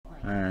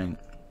Alright.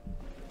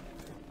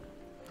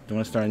 I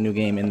want to start a new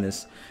game in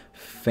this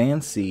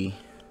fancy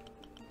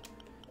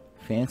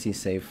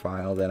save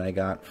file that I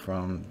got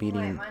from beating...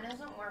 Wait, mine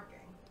isn't working.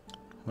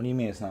 What do you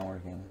mean it's not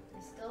working?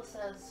 It still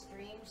says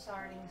stream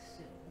starting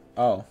soon.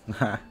 Oh,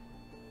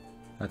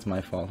 that's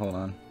my fault. Hold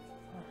on.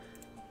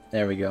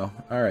 There we go.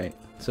 Alright.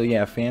 So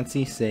yeah,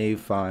 fancy save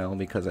file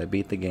because I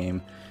beat the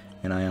game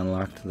and I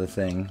unlocked the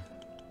thing.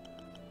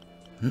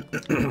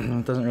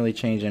 It doesn't really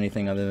change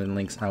anything other than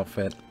Link's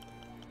outfit,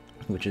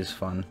 which is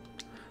fun.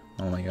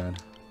 Oh my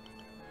god.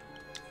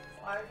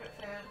 Why is it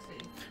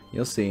fancy?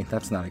 You'll see.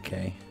 That's not a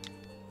K.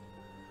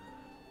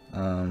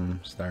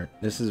 Start.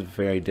 This is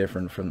very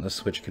different from the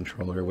Switch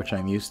controller, which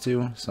I'm used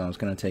to, so it's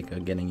gonna take a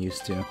getting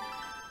used to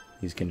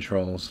these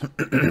controls.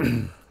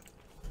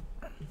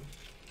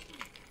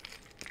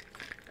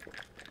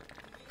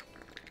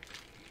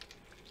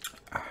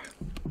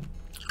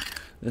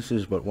 This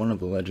is but one of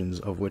the legends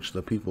of which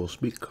the people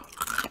speak.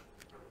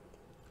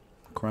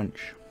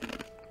 Crunch.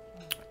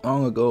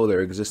 Long ago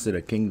there existed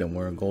a kingdom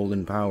where a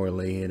golden power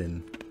lay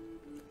hidden.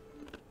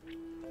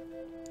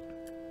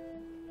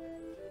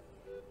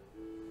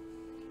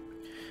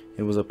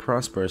 It was a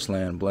prosperous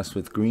land blessed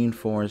with green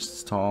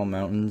forests, tall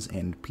mountains,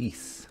 and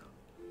peace.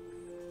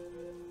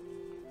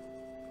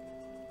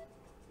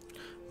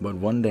 But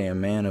one day a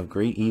man of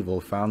great evil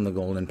found the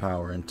golden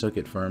power and took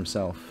it for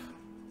himself.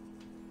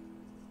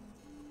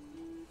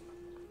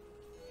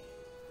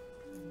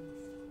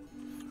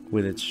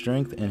 With its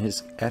strength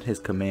and at his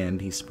command,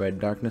 he spread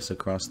darkness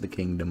across the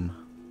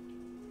kingdom.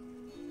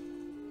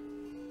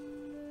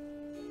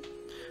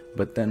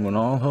 But then when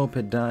all hope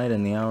had died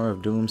and the hour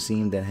of doom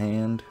seemed at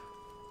hand,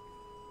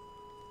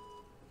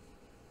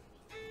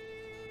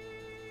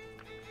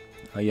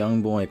 a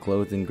young boy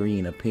clothed in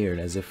green appeared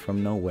as if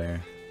from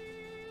nowhere.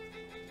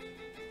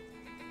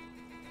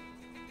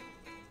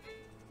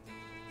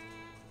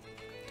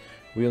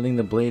 Wielding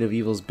the blade of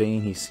evil's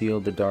bane, he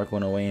sealed the dark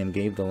one away and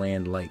gave the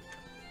land light.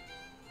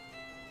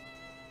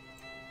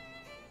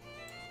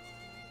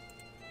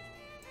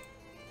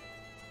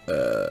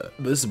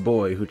 This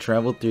boy who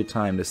traveled through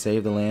time to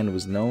save the land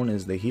was known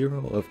as the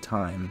Hero of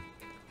Time.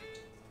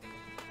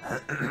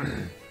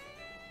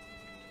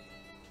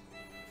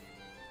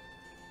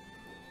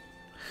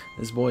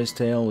 This boy's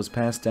tale was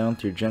passed down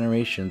through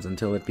generations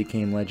until it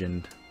became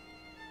legend.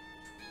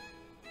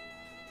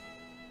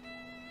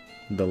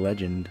 The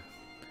legend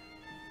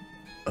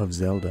of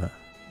Zelda.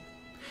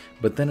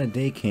 But then a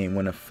day came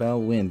when a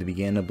foul wind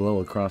began to blow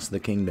across the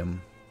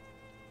kingdom.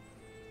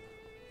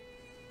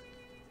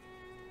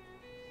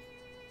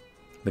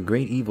 The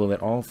great evil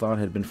that all thought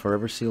had been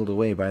forever sealed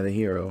away by the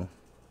hero.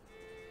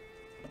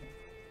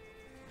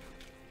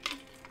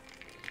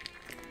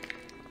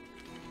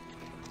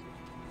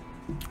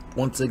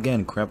 Once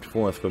again crept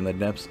forth from the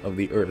depths of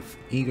the earth,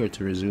 eager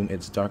to resume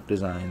its dark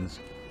designs.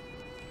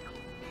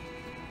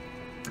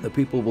 The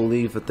people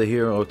believed that the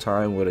hero of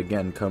time would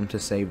again come to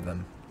save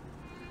them.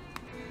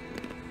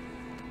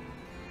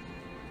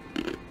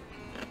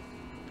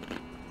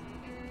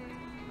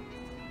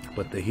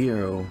 But the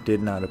hero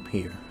did not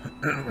appear.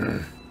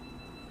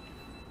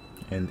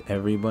 And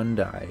everyone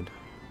died.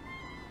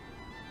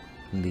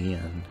 In the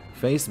end.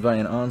 Faced by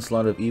an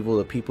onslaught of evil,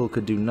 the people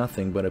could do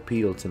nothing but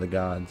appeal to the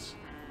gods.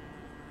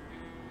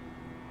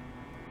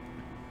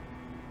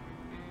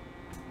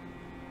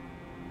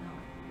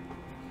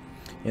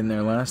 In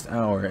their last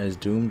hour, as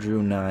doom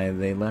drew nigh,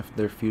 they left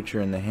their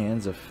future in the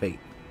hands of fate.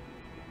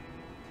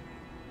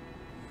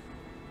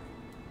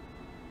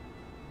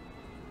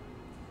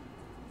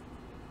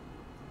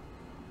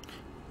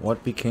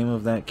 What became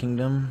of that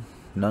kingdom?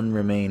 None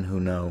remain who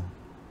know.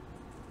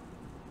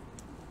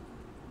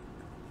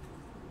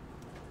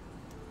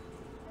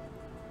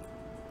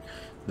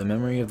 The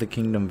memory of the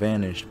kingdom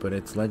vanished, but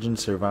its legend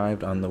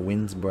survived on the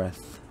wind's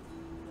breath.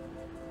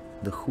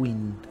 The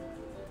wind.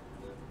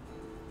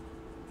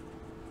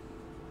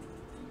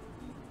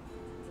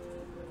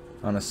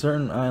 On a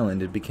certain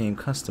island, it became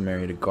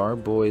customary to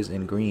garb boys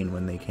in green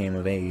when they came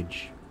of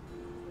age.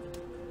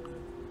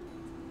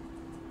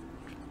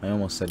 I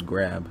almost said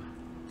grab.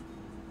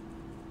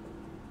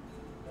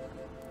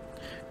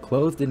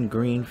 Clothed in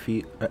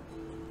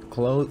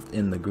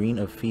the green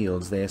of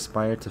fields, they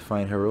aspired to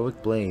find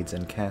heroic blades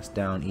and cast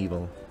down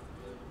evil.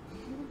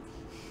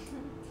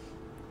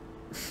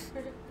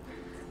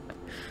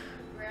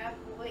 Grab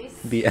voice.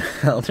 The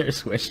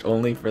elders wished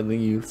only for the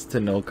youths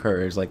to know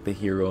courage like the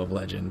hero of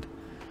legend.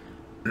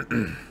 You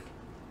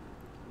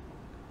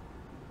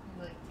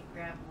like to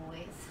grab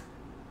voice?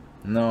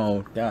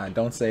 No, God,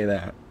 don't say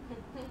that.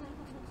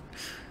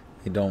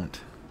 I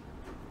don't.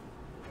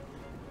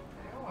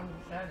 I don't want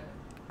to say it.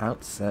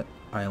 Outset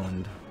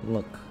Island.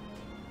 Look.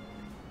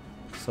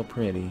 So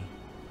pretty.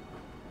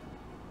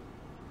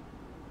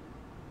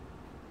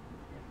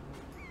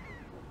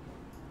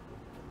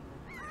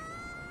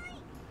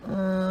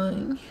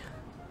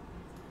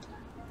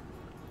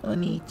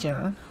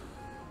 Oni-chan.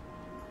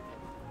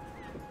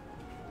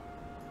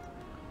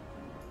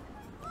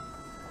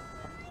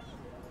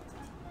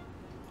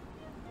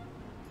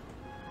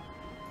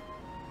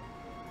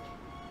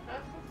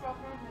 That's the fuck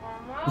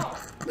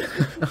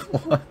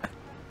What?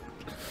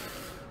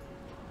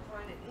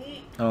 Trying to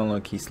eat. Oh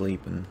look, he's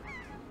sleeping.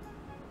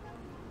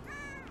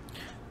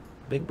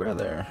 Big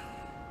brother.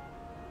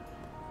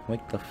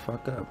 Wake the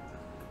fuck up.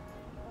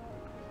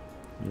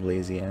 You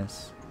lazy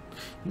ass.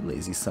 You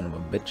lazy son of a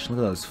bitch. Look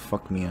at those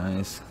fuck me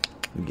eyes.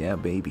 Yeah,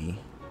 baby.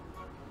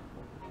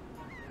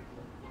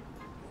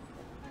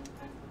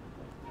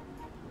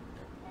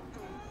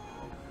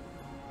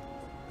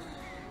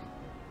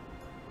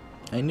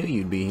 I knew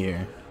you'd be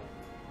here.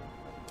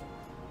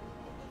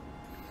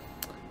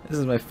 This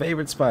is my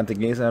favorite spot to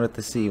gaze out at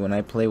the sea. When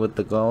I play with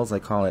the gulls, I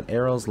call it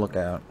Arrow's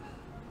Lookout.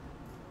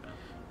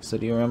 So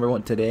do you remember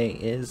what today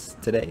is?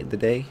 Today? The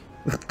day?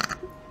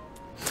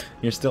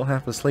 You're still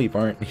half asleep,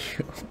 aren't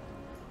you?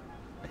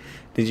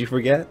 Did you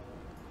forget?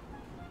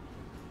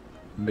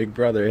 Big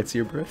brother, it's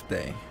your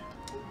birthday.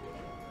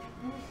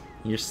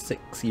 You're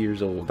 6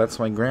 years old. That's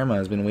why Grandma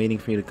has been waiting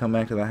for you to come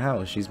back to the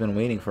house. She's been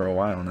waiting for a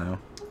while now.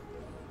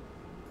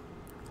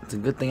 It's a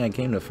good thing I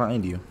came to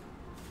find you.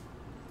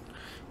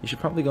 You should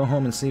probably go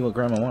home and see what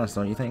Grandma wants,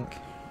 don't you think?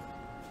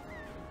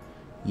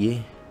 Yeah.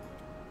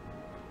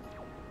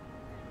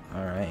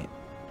 Alright.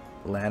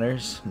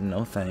 Ladders?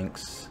 No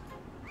thanks.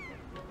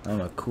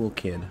 I'm a cool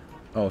kid.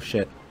 Oh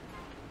shit.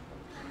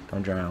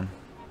 Don't drown.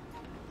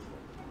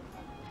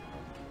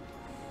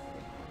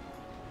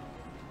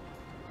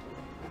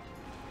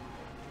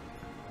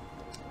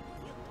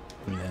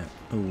 Look at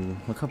that. Ooh,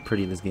 look how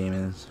pretty this game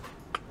is.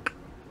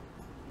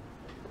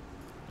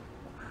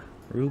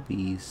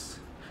 Rupees.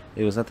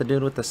 Hey, was that the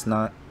dude with the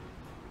snot?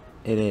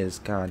 It is.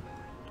 God.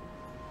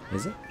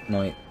 Is it?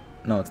 No, wait.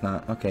 No, it's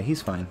not. Okay,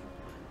 he's fine.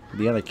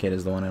 The other kid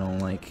is the one I don't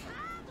like.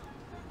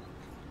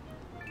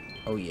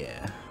 Oh,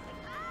 yeah.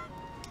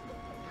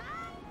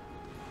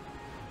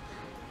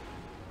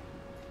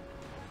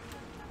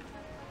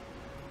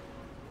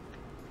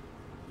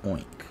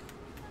 Oink.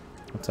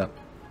 What's up?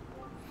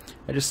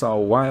 I just saw a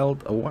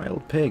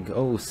wild pig.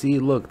 Oh, see,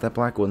 look, that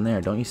black one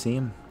there. Don't you see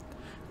him?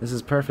 This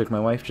is perfect. My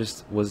wife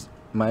just was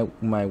my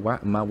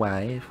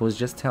wife was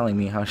just telling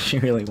me how she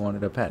really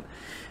wanted a pet.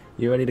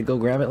 You ready to go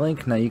grab it,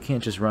 Link? Now you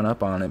can't just run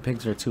up on it.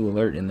 Pigs are too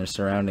alert in their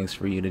surroundings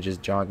for you to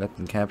just jog up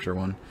and capture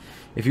one.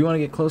 If you want to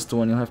get close to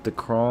one, you'll have to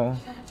crawl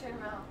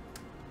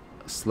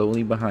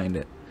slowly behind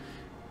it.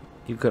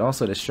 You could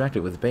also distract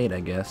it with bait,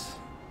 I guess.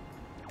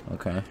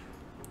 Okay.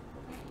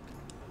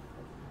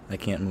 I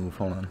can't move.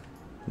 Hold on.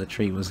 The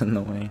tree was in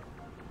the way.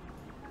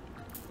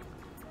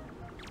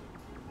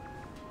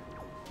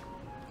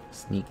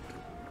 Sneak.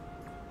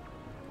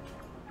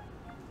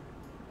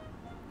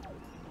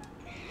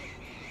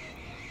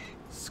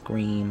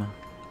 Scream.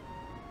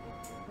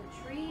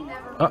 The tree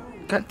never Oh,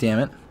 moved. god damn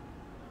it.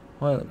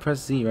 Well,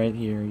 press Z right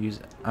here. Use.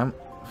 I'm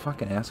a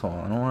fucking asshole.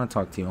 I don't want to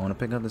talk to you. I want to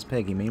pick up this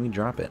pig. He made me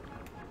drop it.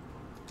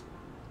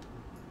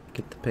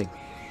 Get the pig.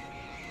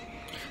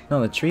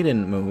 No, the tree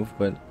didn't move,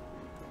 but...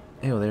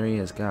 Ew, there he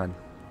is. God.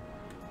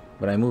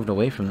 But I moved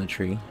away from the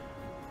tree.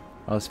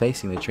 I was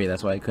facing the tree.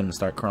 That's why I couldn't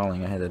start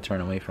crawling. I had to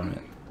turn away from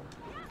it.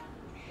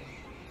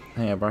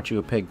 Hey, I brought you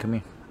a pig. Come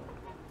here.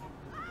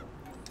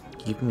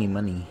 Give me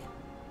money.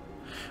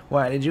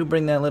 Why, did you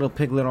bring that little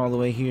piglet all the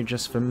way here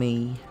just for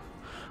me?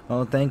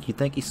 Oh, thank you.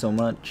 Thank you so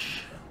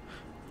much.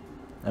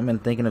 I've been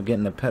thinking of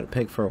getting a pet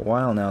pig for a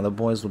while now. The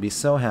boys will be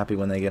so happy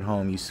when they get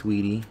home, you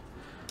sweetie.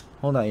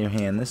 Hold out your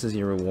hand. This is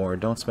your reward.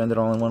 Don't spend it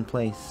all in one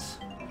place.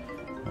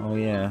 Oh,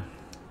 yeah.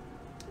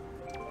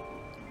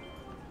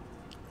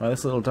 Wow,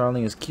 this little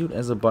darling is cute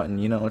as a button.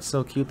 You know, it's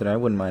so cute that I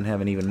wouldn't mind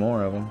having even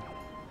more of them.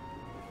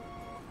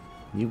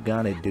 You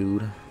got it,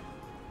 dude.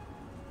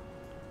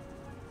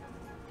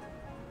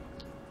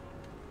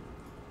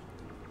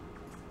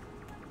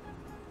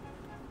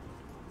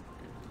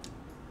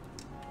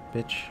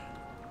 Bitch.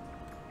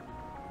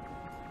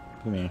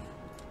 Come here.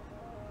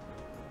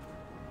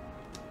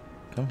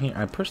 Come here.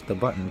 I pushed the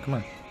button. Come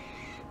on.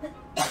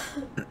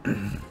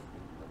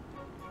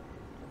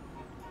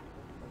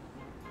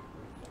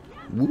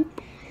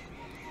 Whoop.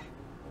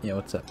 Yeah,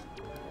 what's up?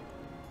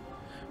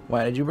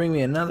 Why, did you bring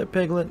me another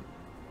piglet?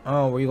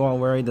 Oh, were you all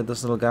worried that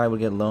this little guy would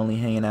get lonely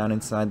hanging out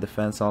inside the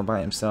fence all by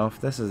himself?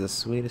 This is the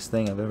sweetest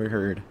thing I've ever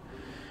heard.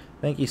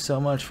 Thank you so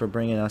much for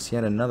bringing us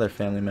yet another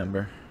family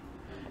member.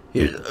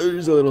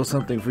 Here's a little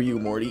something for you,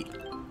 Morty.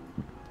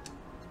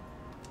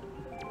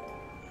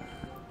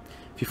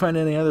 If you find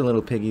any other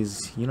little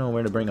piggies, you know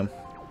where to bring them.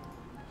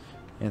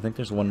 Yeah, I think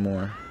there's one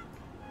more.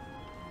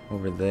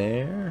 Over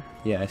there?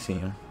 Yeah, I see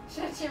him.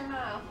 Shut your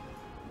mouth.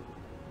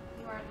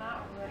 You are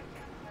not Rick.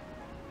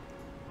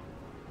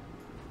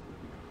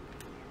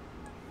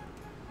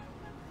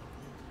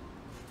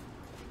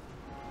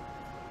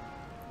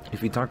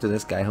 If you talk to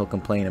this guy, he'll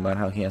complain about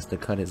how he has to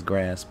cut his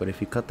grass, but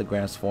if you cut the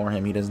grass for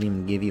him, he doesn't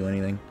even give you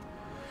anything.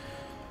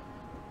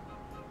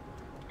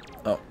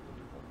 Oh.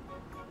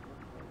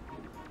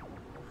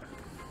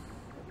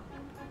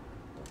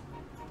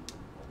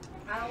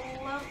 I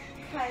love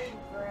cutting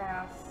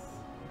grass.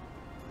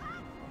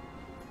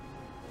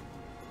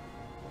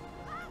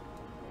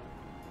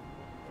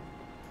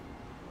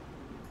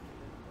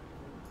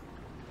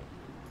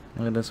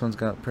 Look at this one's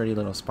got pretty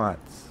little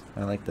spots.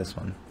 I like this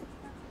one.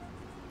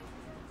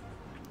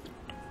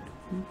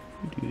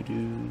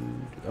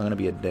 I'm gonna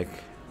be a dick.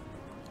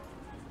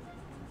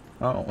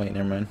 Oh wait,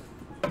 never mind.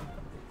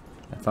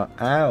 I thought,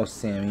 ow,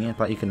 Sammy! I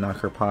thought you could knock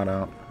her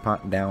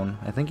pot down.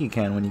 I think you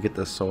can when you get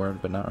the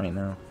sword, but not right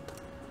now.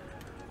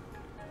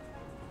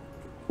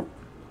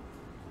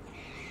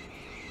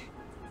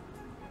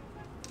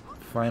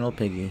 Final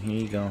piggy,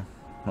 here you go.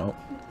 Oh,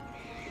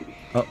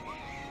 oh,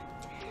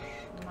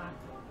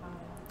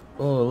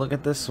 oh! Look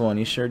at this one.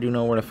 You sure do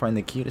know where to find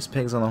the cutest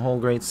pigs on the whole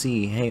Great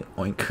Sea. Hey,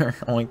 oinker,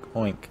 oink,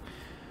 oink.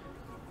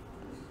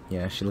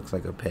 Yeah, she looks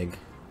like a pig.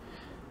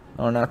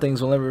 Oh, now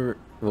things will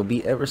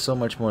be ever so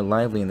much more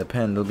lively in the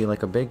pen. There'll be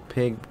like a big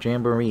pig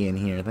jamboree in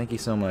here. Thank you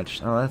so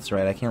much. Oh, that's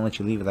right. I can't let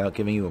you leave without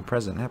giving you a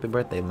present. Happy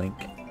birthday, Link.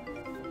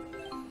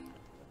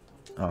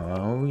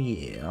 Oh,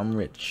 yeah. I'm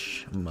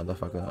rich,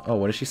 motherfucker. Oh,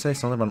 what did she say?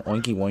 Something about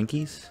oinky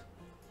woinkies?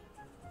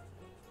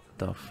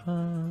 The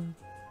fuck?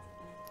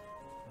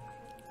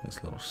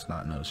 This little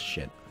snot-nosed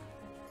shit.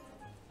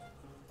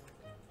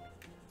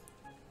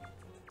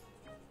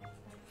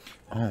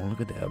 Oh,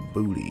 look at that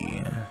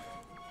booty.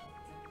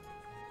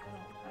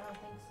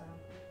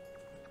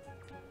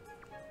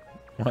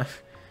 What?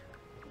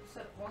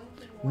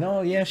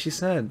 No, yeah, she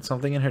said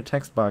something in her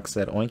text box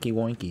said oinky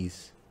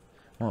woinkies.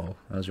 Oh,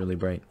 that was really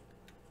bright.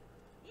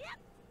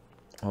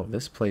 Oh,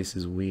 this place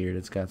is weird.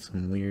 It's got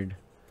some weird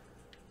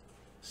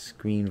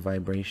screen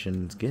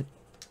vibrations. Get.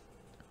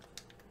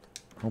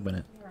 Open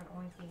it.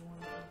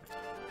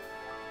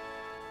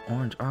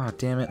 Orange. Ah, oh,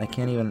 damn it. I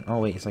can't even. Oh,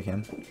 wait, yes, I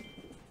can.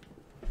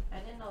 I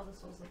didn't know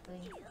this was a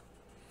thing.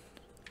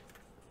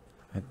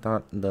 I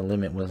thought the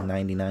limit was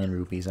 99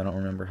 rupees. I don't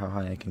remember how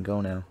high I can go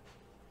now.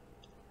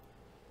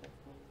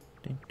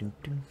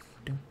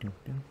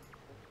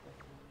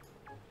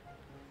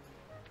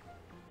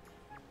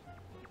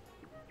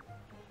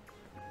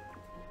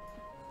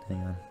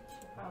 Hang on.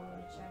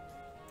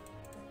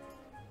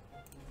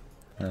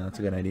 That's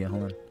a good idea.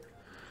 Hold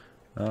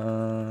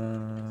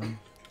on.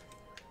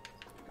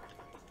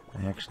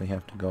 I actually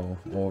have to go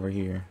over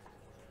here.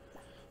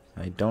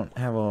 I don't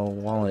have a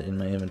wallet in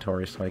my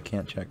inventory, so I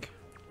can't check.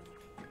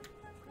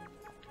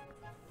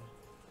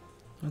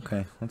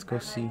 Okay, let's go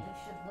see.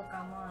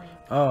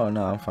 Oh,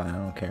 no, I'm fine. I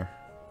don't care.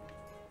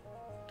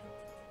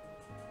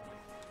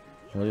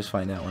 We'll just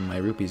find out when my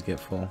rupees get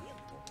full.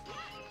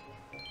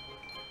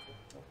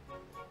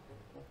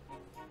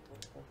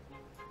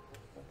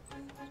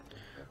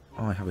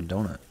 Oh, I have a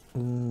donut.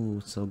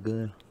 Ooh, so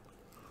good.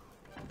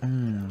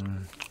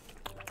 Mmm.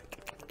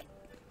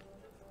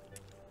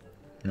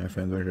 My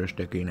fingers are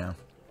sticky now.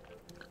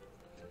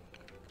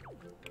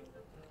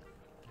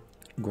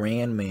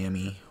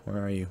 Grandmammy,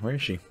 where are you? Where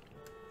is she?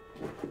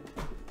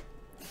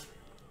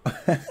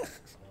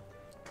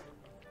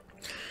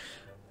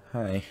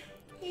 Hi.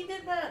 He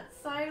did that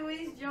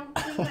sideways jump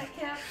thing that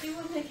cats do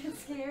when they get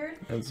scared.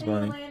 That's and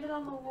funny. He landed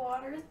on the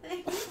water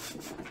thing.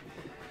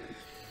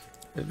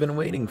 I've been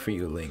waiting for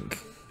you, Link.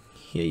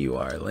 Here you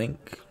are,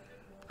 Link.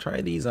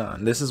 Try these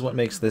on. This is what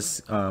makes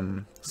this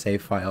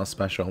save file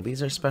special.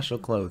 These are special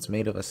clothes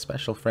made of a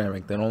special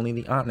fabric that only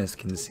the honest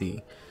can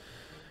see.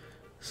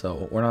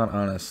 So, we're not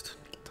honest.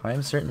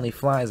 Time certainly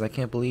flies. I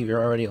can't believe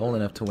you're already old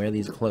enough to wear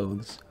these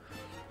clothes.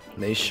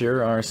 They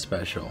sure are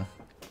special.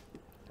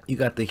 You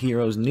got the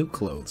hero's new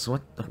clothes.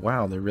 What?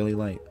 Wow, they're really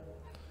light.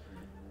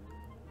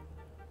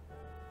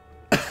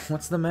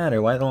 What's the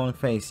matter? Why the long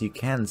face? You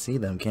can see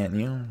them, can't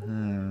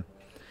you?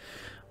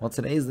 Well,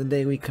 today's the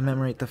day we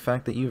commemorate the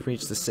fact that you've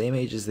reached the same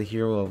age as the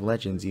hero of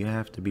legends. You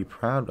have to be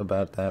proud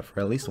about that for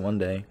at least one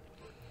day.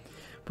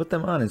 Put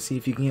them on and see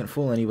if you can't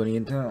fool anybody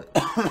in town.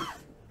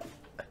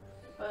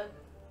 But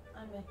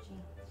I'm itchy.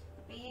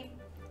 Babe,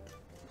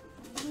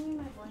 give me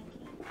my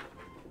blankie.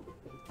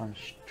 I'm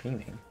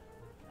streaming.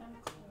 I'm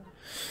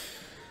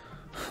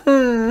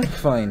cold.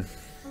 Fine.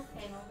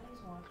 Okay,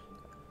 nobody's watching.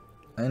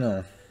 I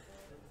know.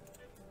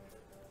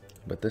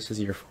 But this is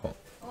your fault.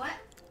 What?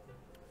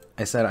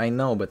 I said I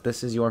know, but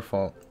this is your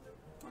fault.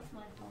 What's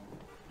my fault?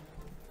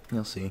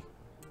 You'll see.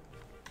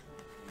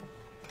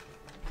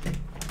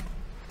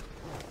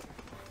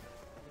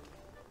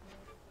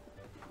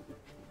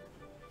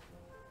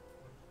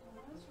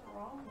 What's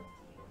wrong with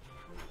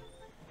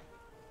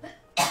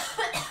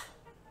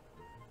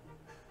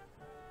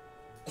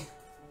you?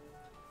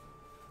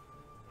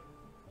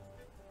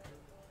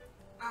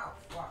 Ow,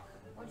 fuck.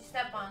 What'd you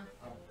step on?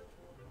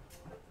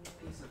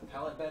 Piece of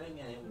pellet bedding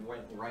and it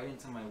went right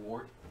into my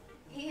wart.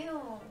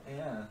 Ew.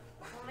 Yeah.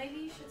 Well,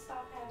 maybe you should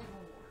stop having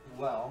a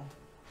war. Well,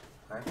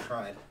 I've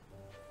tried.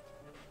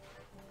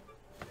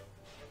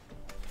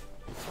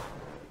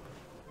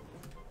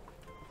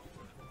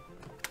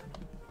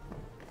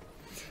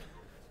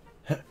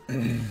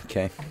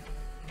 Okay.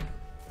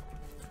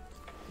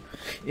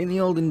 In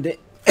the olden day,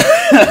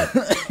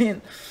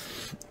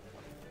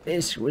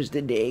 this was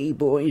the day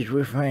boys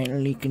were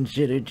finally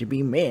considered to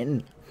be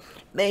men.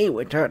 They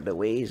were taught the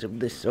ways of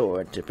the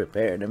sword to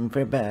prepare them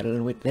for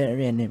battle with their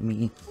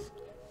enemies.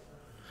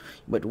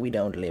 But we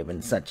don't live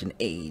in such an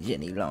age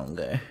any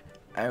longer.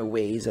 Our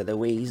ways are the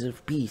ways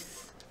of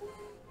peace.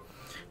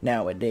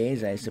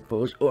 Nowadays, I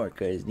suppose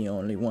Orca is the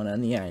only one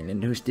on the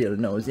island who still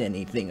knows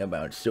anything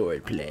about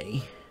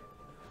swordplay.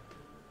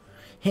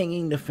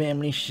 Hanging the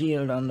family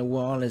shield on the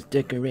wall as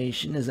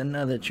decoration is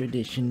another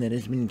tradition that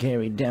has been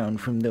carried down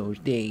from those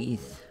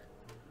days.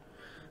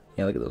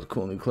 Yeah, look at those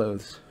cool new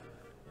clothes.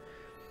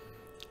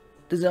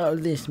 Does all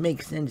this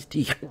make sense to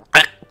you?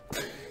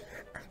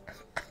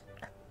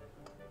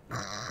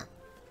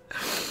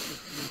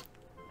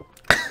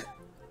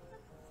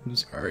 I'm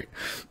sorry.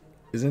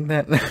 Isn't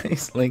that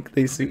nice? Like,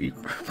 they suit you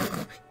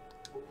perfectly.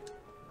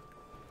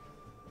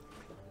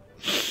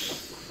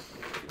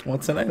 Well,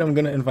 tonight I'm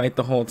gonna invite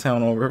the whole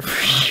town over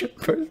for your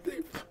birthday.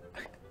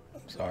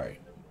 I'm sorry.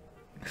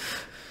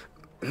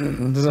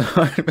 So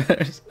I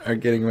better start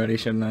getting ready,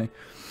 shouldn't I?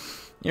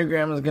 Your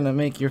grandma's gonna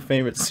make your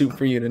favorite soup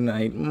for you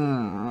tonight. What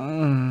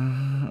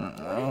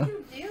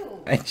did you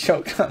do? I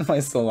choked on my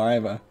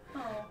saliva.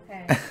 Oh,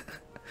 okay.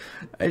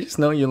 I just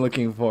know you're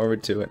looking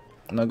forward to it.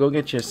 Now go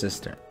get your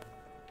sister.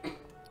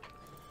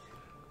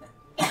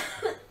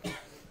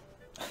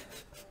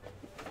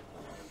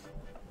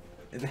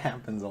 It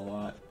happens a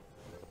lot.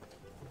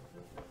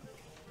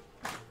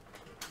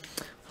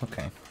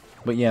 Okay,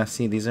 but yeah,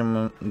 see, these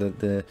are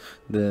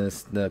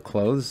the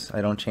clothes.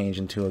 I don't change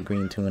into a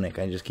green tunic.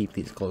 I just keep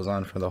these clothes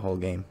on for the whole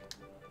game,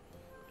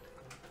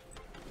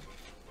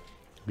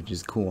 which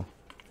is cool.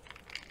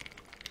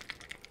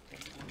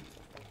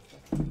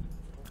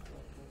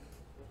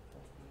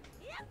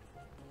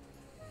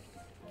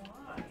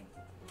 Why?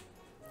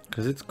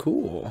 Cause it's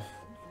cool.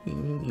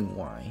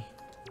 Why?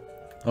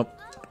 Oh.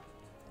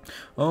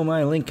 Oh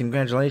my, Link,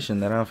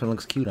 congratulations. That outfit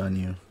looks cute on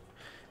you.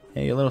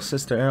 Hey, your little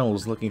sister Errol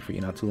was looking for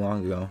you not too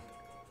long ago.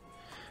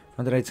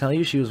 What did I tell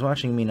you? She was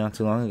watching me not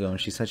too long ago,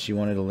 and she said she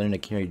wanted to learn to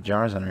carry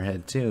jars on her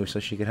head too, so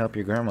she could help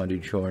your grandma do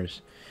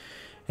chores.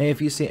 Hey, if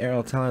you see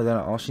Errol, tell her that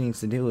all she needs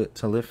to do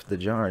to lift the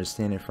jar is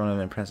stand in front of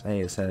it and press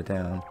A to set it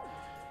down.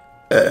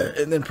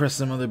 And then press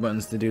some other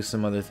buttons to do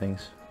some other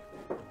things.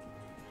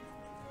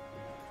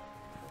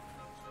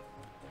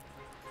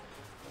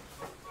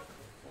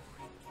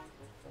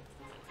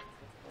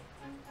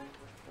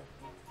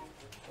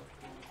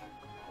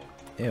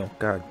 Ew,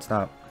 God,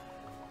 stop.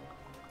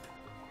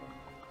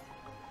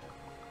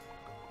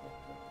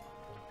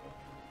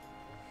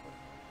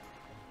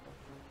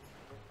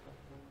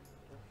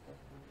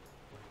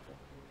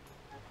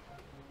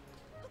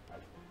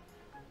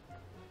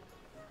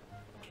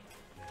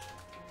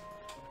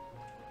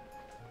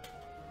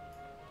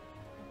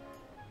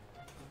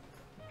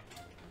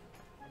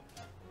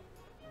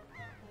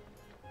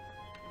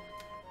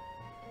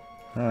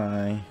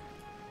 Hi.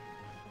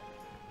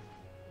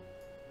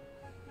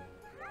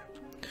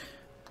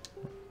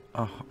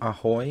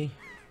 Ahoy?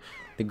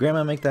 Did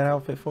Grandma make that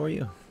outfit for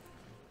you?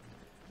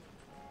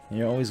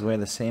 You always wear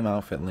the same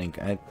outfit, Link.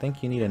 I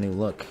think you need a new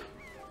look.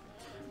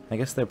 I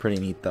guess they're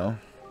pretty neat, though.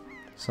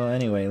 So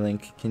anyway,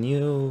 Link, can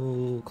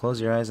you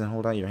close your eyes and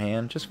hold out your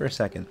hand? Just for a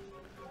second.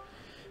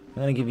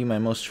 I'm gonna give you my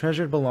most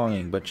treasured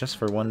belonging, but just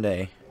for one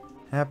day.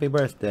 Happy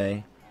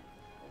birthday.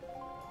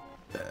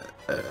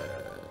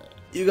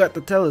 You got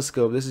the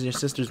telescope. This is your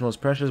sister's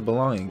most precious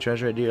belonging.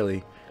 Treasure it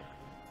dearly.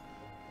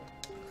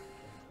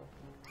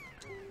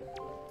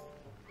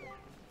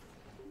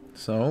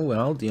 So,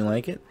 well, do you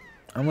like it?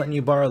 I'm letting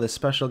you borrow this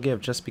special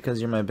gift just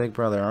because you're my big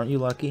brother. Aren't you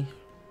lucky?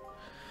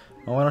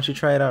 Well, why don't you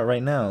try it out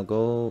right now?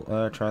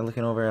 Go try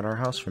looking over at our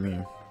house from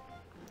here.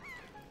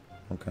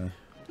 Okay.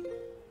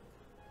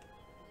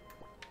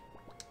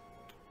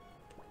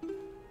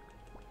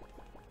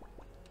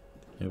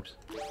 Oops.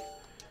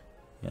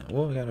 Yeah,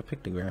 well, we got a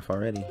pictograph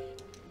already.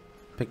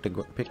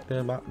 Picto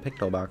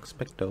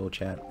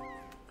chat.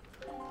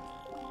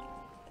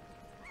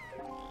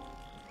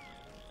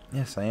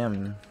 Yes, I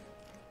am.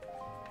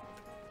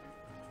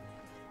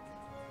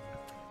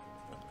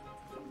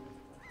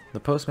 The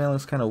postman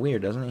looks kind of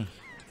weird, doesn't he?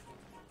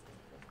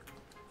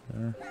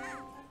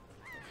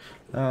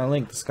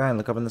 Link, the sky.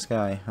 Look up in the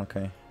sky.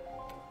 Okay.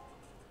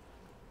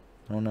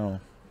 Oh no.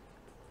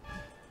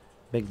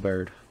 Big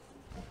bird.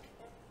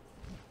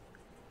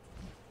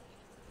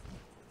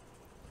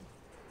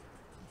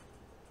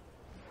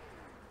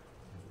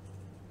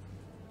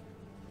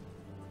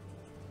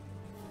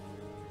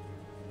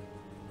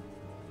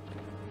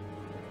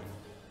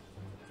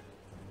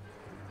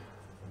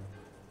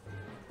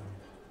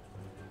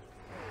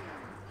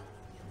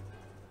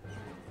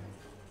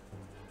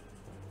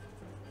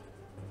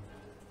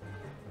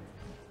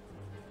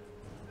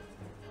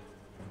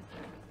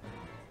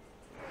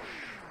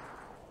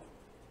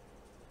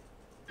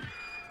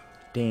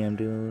 Damn,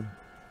 dude.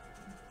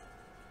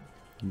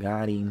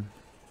 Got him.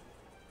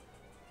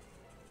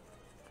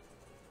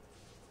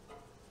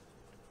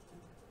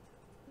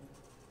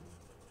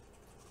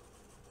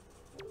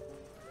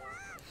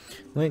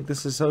 Link,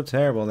 this is so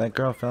terrible. That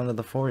girl fell into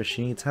the forest.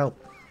 She needs help.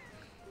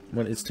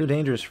 But it's too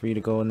dangerous for you to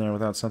go in there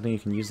without something you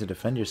can use to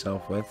defend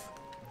yourself with.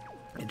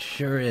 It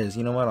sure is.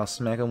 You know what? I'll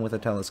smack him with a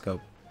telescope.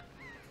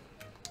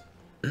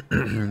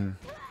 Ow.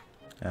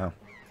 Oh,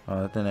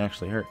 that didn't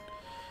actually hurt.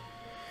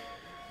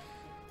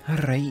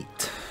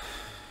 Alright.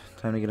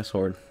 Time to get a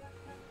sword.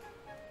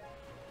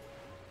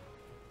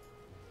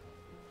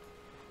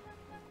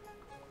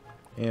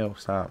 Ew,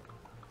 stop.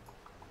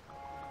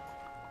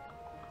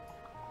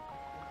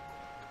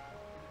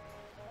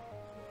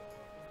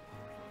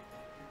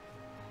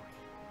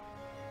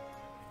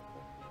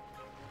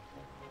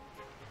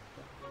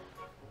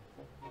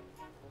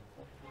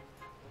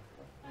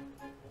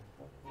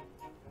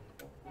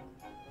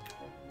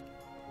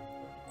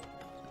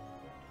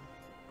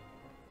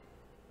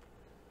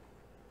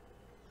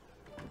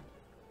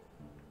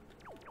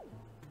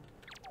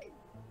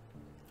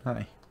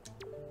 Hi.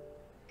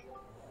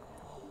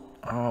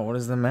 Oh, what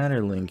is the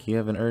matter, Link? You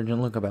have an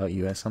urgent look about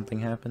you. Has something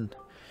happened?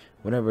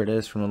 Whatever it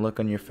is, from the look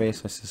on your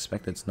face, I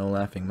suspect it's no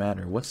laughing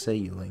matter. What say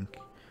you, Link?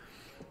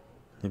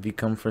 Have you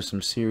come for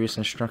some serious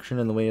instruction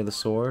in the way of the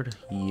sword?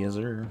 Yes,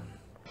 sir.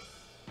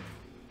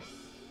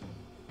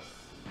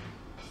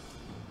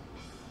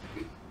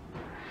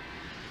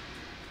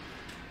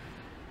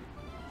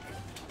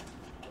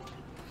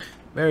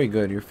 Very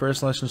good. Your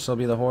first lesson shall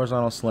be the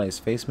horizontal slice.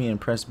 Face me and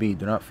press B.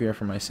 Do not fear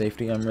for my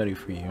safety. I'm ready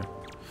for you.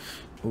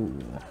 Ooh,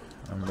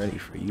 I'm ready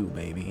for you,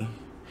 baby.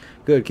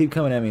 Good. Keep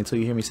coming at me until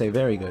you hear me say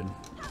very good.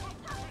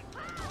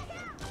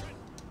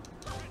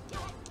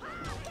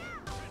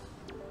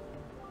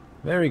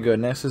 Very good.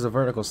 Next is a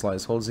vertical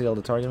slice. Hold ZL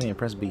to target me and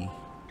press B.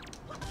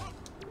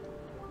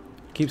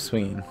 Keep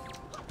swinging.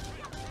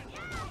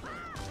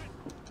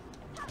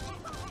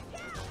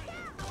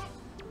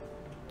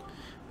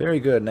 Very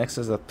good. Next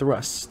is a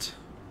thrust.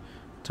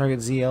 Target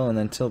ZL and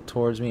then tilt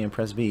towards me and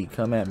press B.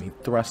 Come at me.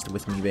 Thrust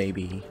with me,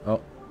 baby.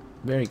 Oh,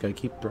 very good.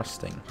 Keep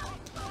thrusting.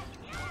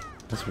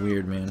 That's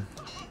weird, man.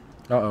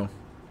 Uh-oh.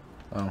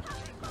 Oh.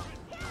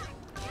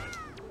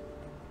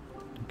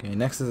 Okay,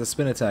 next is a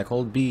spin attack.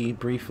 Hold B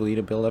briefly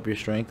to build up your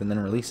strength and then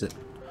release it.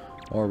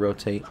 Or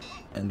rotate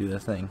and do the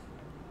thing.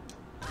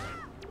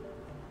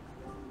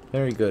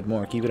 Very good.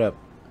 More. Keep it up.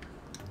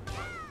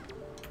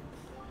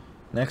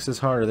 Next is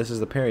harder. This is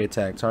the parry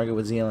attack. Target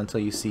with ZL until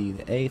you see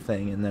the A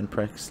thing and then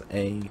press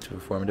A to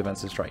perform a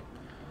defensive strike.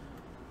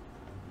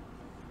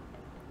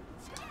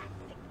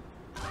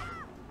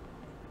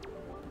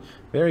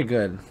 Very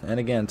good. And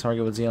again,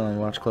 target with ZL and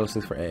watch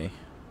closely for A.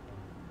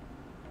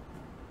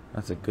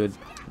 That's a good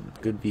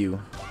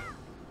view.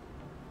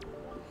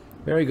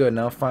 Very good.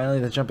 Now finally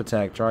the jump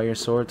attack. Draw your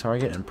sword,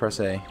 target, and press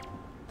A.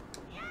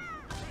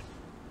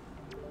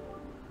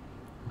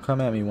 Come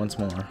at me once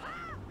more.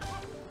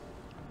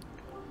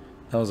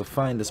 That was a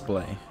fine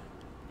display.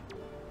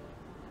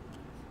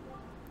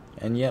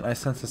 And yet I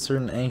sense a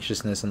certain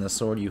anxiousness in the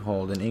sword you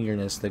hold, an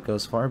eagerness that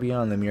goes far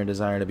beyond the mere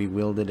desire to be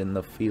wielded in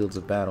the fields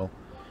of battle.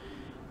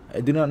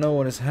 I do not know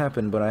what has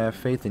happened, but I have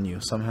faith in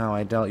you. Somehow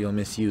I doubt you'll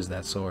misuse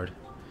that sword.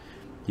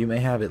 You may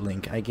have it,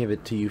 Link. I give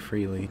it to you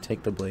freely.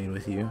 Take the blade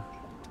with you.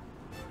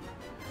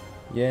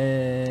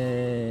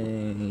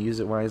 Yay! Use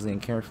it wisely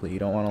and carefully. You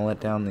don't want to let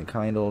down the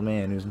kind old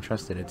man who's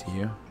entrusted it to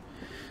you.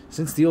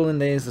 Since the olden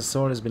days, the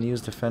sword has been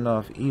used to fend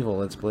off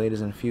evil. Its blade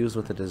is infused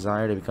with a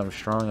desire to become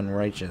strong and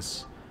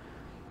righteous.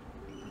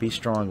 Be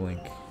strong,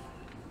 Link.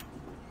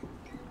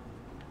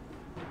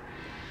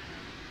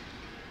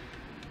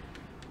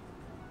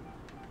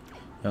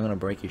 I'm gonna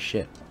break your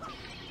shit.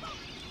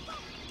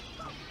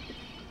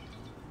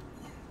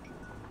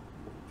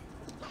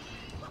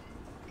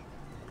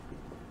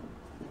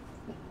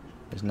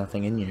 There's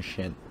nothing in your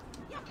shit.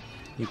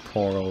 You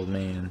poor old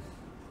man.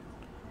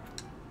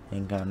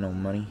 Ain't got no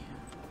money.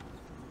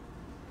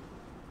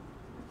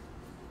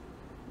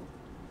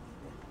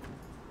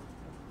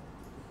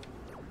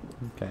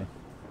 Okay.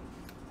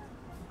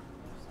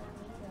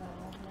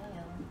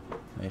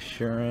 I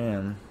sure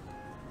am.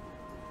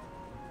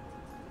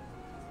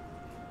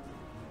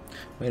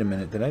 Wait a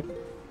minute, did I?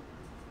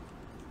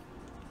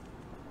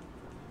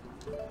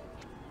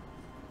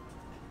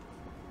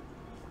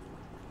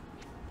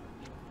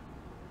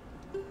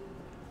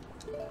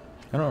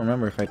 I don't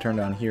remember if I turned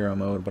on hero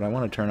mode, but I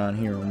want to turn on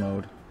hero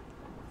mode.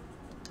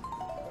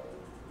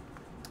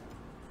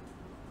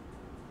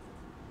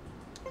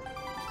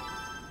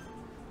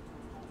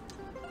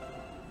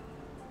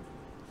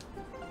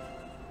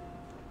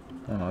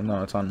 Oh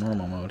no, it's on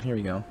normal mode. Here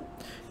we go.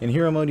 In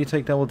hero mode, you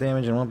take double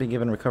damage and won't be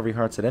given recovery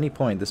hearts at any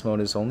point. This mode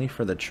is only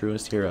for the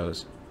truest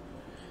heroes.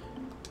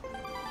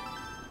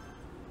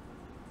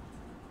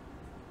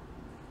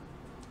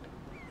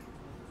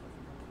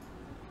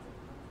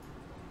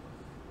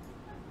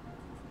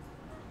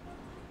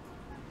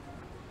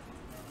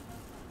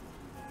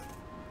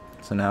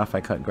 So now if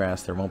I cut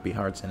grass, there won't be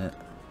hearts in it.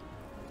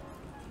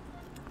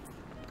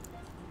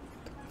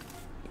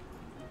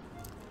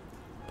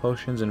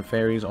 Potions and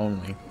fairies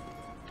only.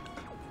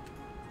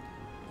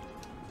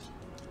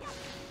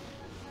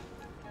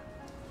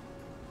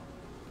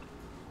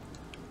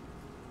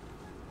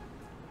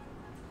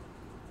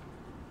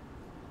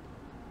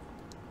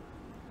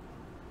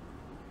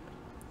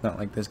 Not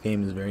like this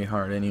game is very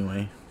hard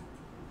anyway.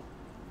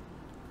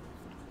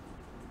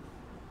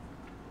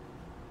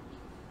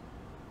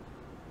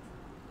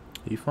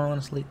 Are you falling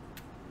asleep?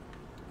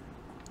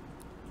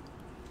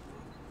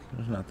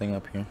 There's nothing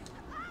up here.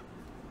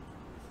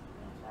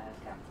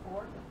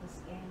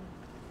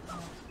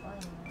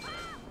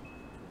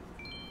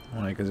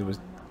 Why? Because it was...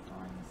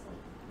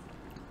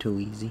 Too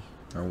easy?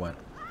 Or what?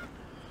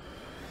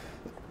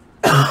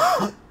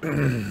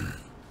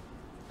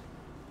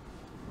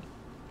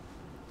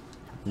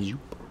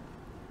 Zoop.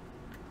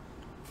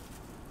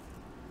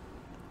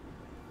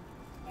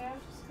 Yeah, it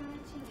was just kind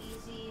of too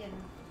easy, and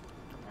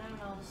I don't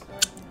know, the story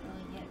didn't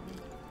really get me.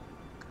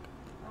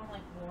 I don't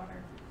like water.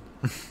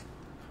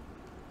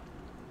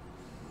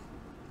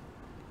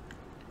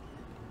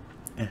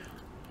 Eh.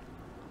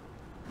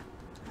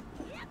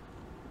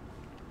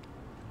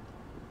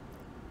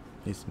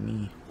 It's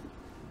me.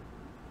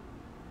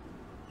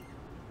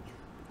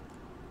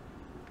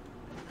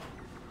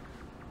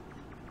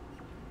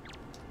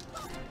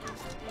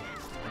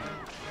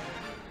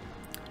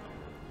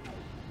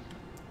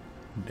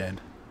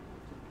 Dead.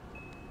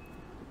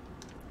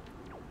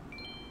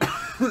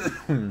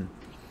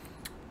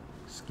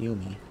 Excuse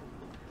me.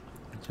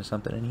 Is there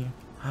something in here?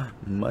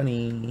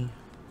 Money.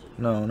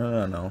 No, no,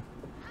 no, no.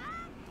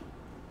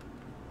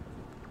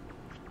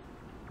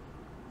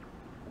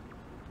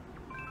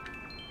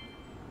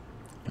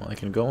 Well, I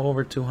can go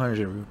over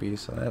 200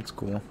 rupees, so that's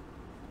cool.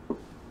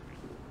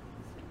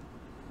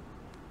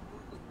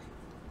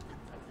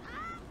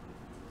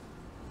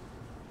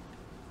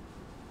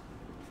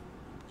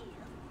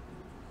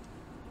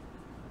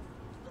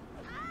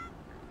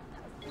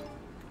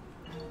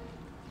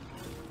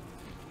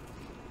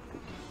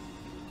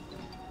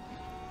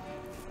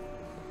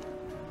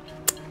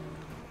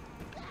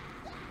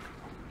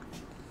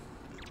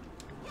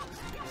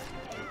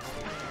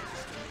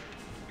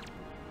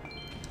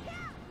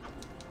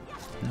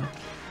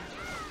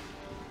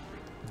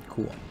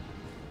 Cool.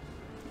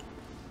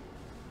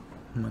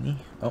 Money.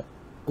 Oh.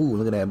 Ooh,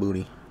 look at that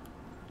booty.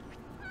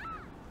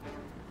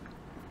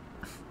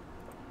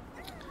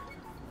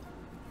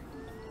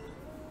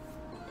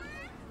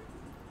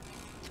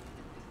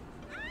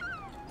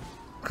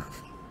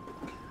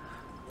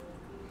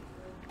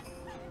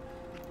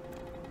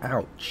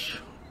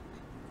 Ouch.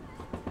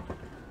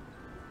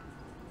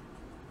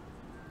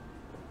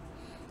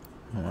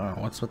 Wow,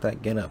 what's with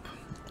that get up?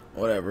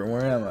 Whatever,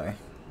 where am I?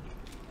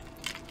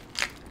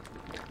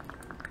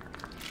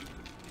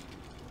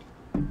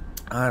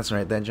 Ah, that's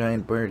right, that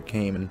giant bird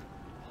came and...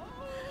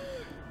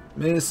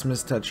 Miss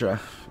Tetra.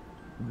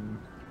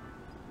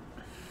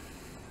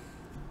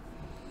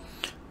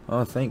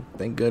 Oh, thank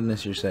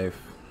goodness you're safe.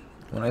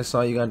 When I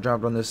saw you got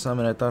dropped on this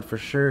summit, I thought for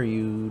sure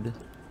you'd...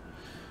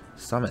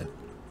 Summit?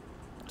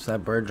 So that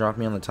bird dropped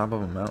me on the top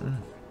of a mountain?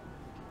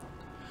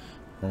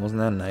 Well,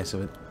 wasn't that nice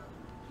of it?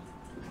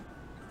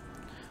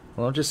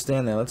 Well, don't just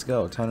stand there, let's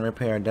go. Time to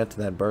repay our debt to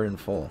that bird in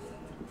full.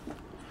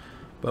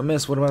 But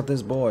miss, what about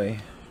this boy?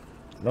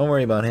 Don't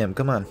worry about him,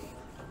 come on.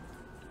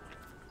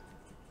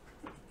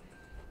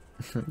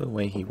 The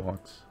way he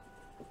walks.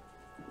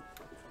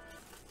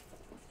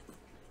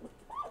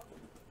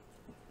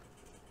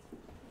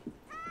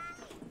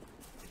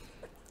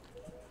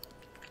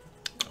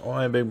 Oh,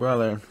 hi, big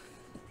brother.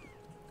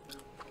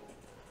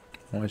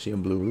 Oh, I see a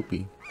blue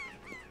rupee.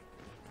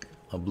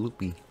 A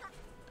bloopy.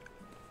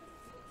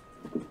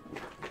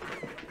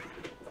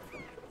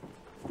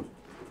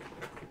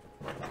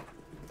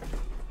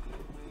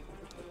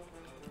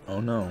 Oh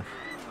no.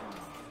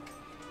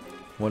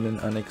 What an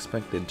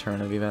unexpected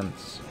turn of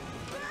events.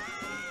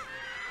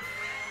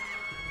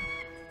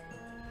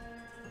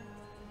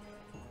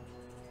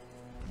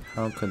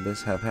 How could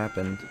this have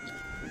happened?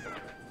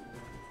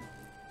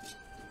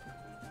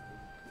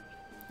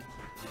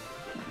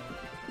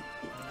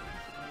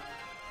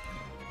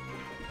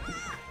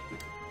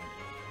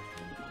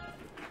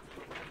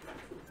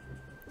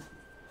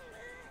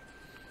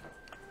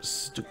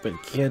 Stupid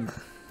kid.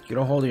 Get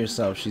a hold of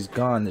yourself. She's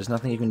gone. There's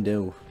nothing you can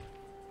do.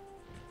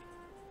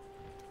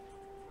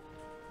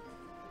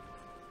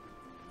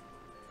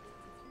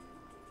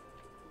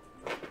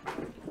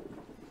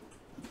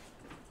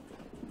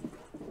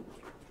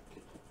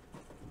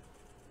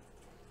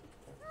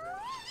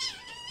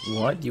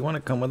 What? Do you want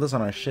to come with us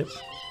on our ship?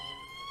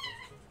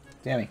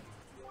 Dammy.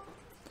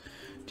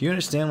 Do you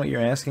understand what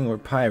you're asking? We're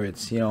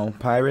pirates. You know,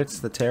 pirates,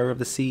 the terror of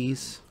the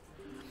seas.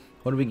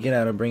 What do we get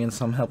out of bringing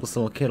some helpless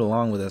little kid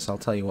along with us? I'll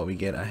tell you what we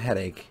get. A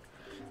headache.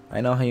 I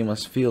know how you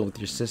must feel with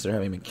your sister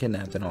having been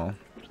kidnapped and all.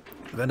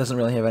 But that doesn't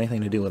really have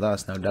anything to do with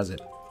us now, does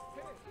it?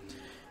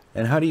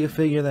 And how do you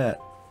figure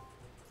that?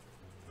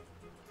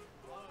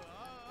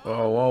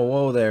 Oh, whoa,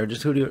 whoa there.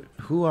 Just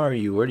who are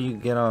you? Where do you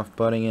get off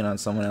butting in on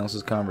someone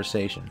else's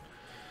conversation?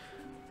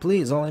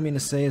 Please, all I mean to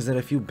say is that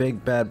if you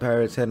big bad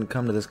pirates hadn't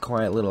come to this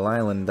quiet little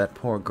island, that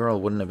poor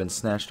girl wouldn't have been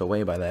snatched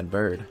away by that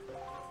bird.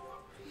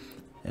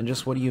 And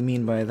just what do you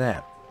mean by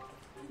that?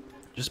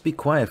 Just be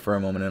quiet for a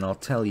moment and I'll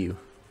tell you.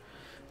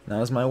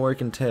 Now, as my work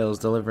entails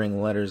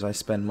delivering letters, I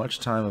spend much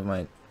of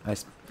my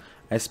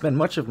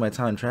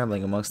time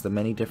traveling amongst the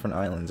many different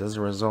islands. As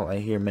a result, I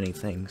hear many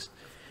things.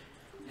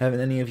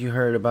 Haven't any of you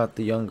heard about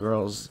the young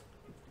girls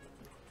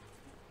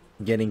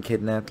getting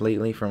kidnapped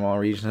lately from all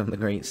regions of the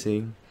Great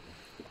Sea?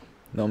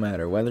 No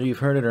matter, whether you've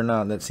heard it or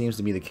not, that seems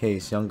to be the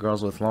case. Young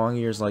girls with long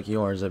ears like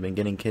yours have been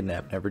getting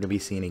kidnapped, never to be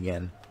seen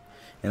again.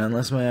 And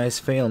unless my eyes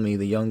fail me,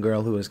 the young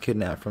girl who was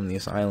kidnapped from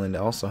this island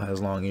also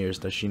has long ears,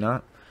 does she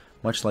not?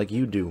 Much like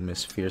you do,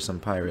 Miss Fearsome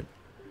Pirate.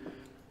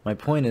 My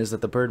point is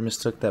that the bird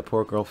mistook that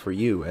poor girl for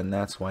you, and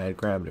that's why I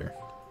grabbed her.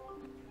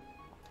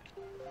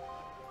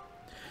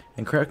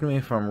 And correct me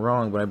if I'm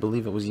wrong, but I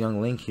believe it was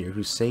young Link here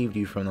who saved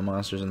you from the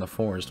monsters in the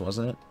forest,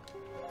 wasn't it?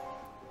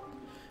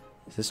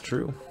 Is this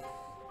true?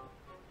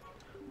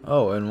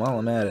 Oh, and while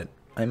I'm at it,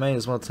 I may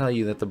as well tell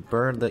you that the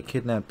bird that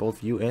kidnapped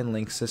both you and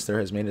Link's sister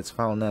has made its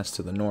foul nest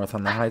to the north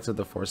on the heights of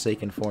the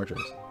Forsaken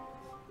Fortress.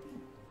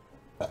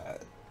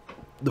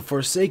 The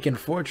Forsaken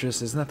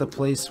Fortress? Isn't that the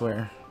place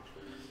where...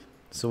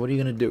 So what are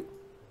you going to do?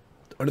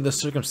 Under the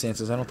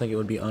circumstances, I don't think it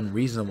would be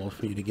unreasonable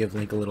for you to give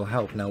Link a little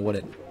help, now would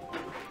it?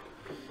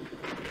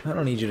 I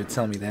don't need you to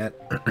tell me that.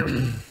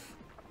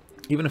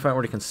 Even if I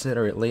were to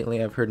consider it,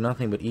 lately I've heard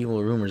nothing but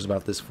evil rumors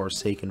about this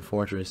Forsaken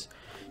Fortress.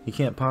 You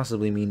can't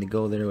possibly mean to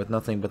go there with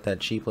nothing but that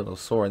cheap little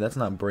sword. That's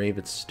not brave,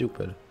 it's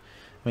stupid.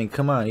 I mean,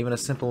 come on, even a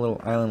simple little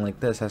island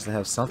like this has to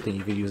have something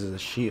you could use as a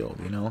shield,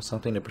 you know?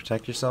 Something to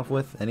protect yourself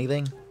with?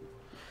 Anything?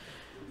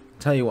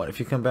 Tell you what, if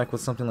you come back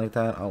with something like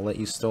that, I'll let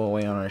you stow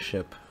away on our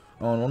ship.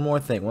 Oh, and one more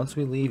thing. Once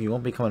we leave, you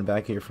won't be coming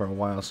back here for a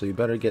while, so you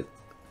better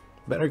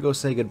go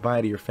say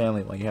goodbye to your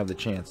family while you have the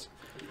chance.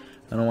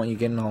 I don't want you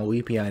getting all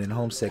weepy-eyed and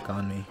homesick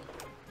on me.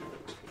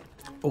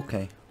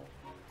 Okay.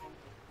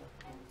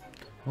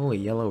 Oh, a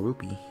yellow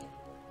rupee.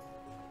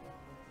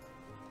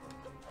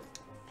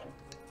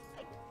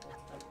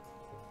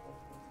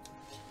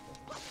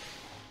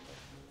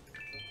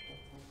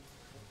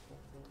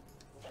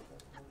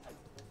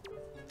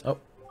 Oh.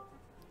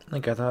 I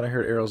think I thought I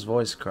heard Errol's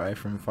voice cry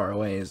from far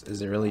away.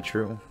 Is it really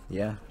true?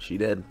 Yeah, she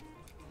did.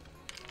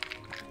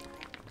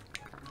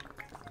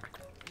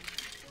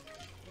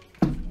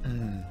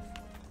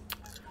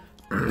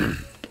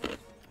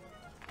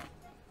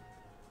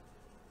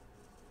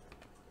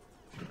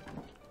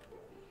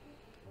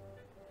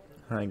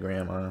 Hi,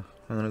 Grandma.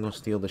 I'm gonna go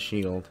steal the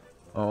shield.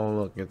 Oh,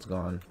 look, it's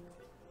gone.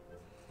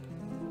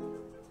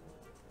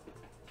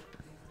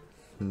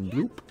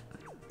 Bloop.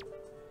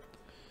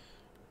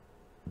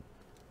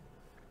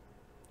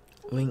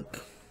 Link.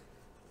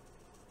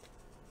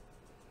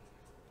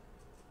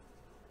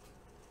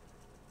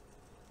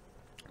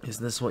 Is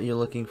this what you're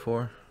looking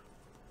for?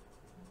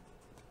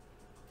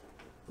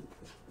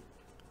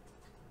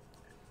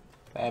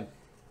 Bab.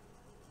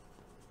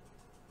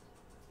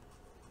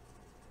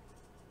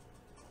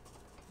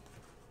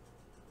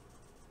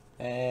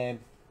 Babe.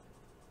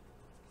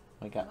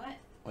 Wake up. What?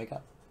 Wake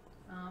up.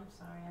 Oh, I'm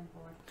sorry, I'm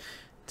bored.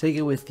 Take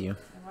it with you.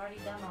 I've already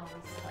done all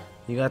this stuff.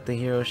 You got the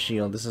hero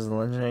shield. This is the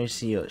legendary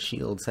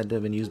shield said to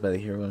have been used by the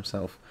hero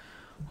himself.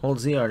 Hold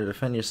ZR to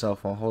defend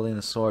yourself while holding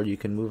the sword. You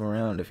can move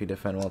around if you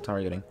defend while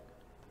targeting.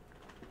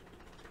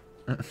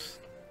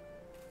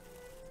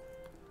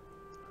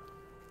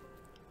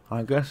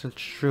 I guess it's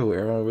true.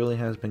 Arrow really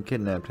has been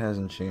kidnapped,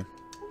 hasn't she?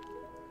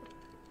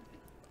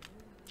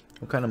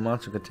 What kind of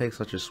monster could take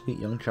such a sweet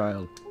young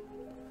child?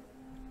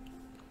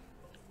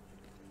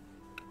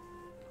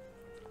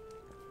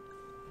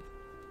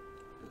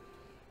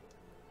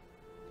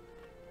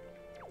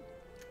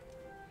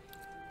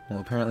 Well,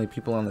 apparently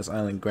people on this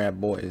island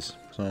grab boys,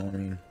 so, I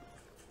mean,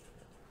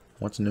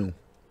 what's new?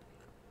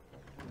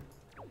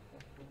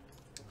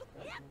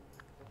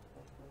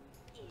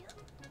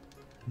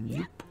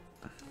 Yep.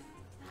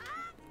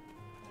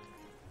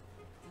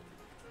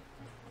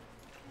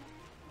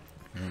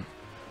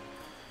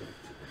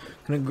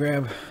 Gonna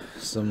grab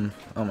some,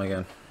 oh my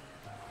god,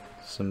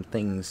 some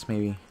things,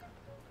 maybe.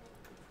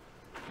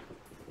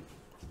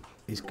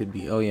 These could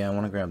be, oh yeah, I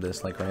want to grab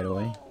this, like, right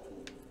away.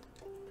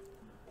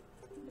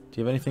 Do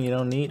you have anything you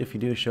don't need? If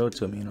you do, show it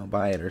to me and I'll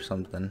buy it or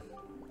something.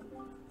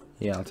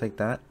 Yeah, I'll take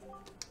that.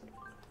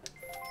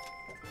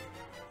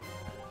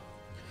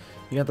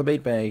 You got the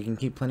bait bag. You can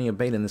keep plenty of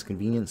bait in this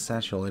convenient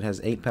satchel. It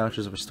has 8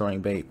 pouches of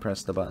restoring bait.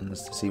 Press the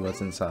buttons to see what's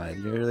inside.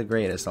 You're the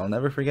greatest. I'll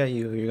never forget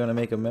you. You're gonna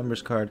make a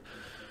member's card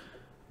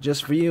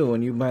just for you.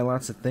 When you buy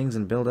lots of things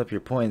and build up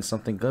your points,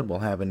 something good will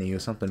happen to you.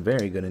 Something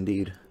very good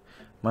indeed.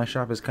 My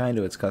shop is kind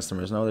to its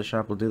customers. No other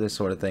shop will do this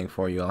sort of thing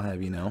for you, I'll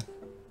have you know.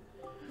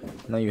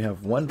 Now you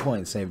have 1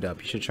 point saved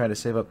up. You should try to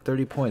save up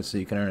 30 points so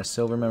you can earn a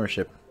silver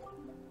membership.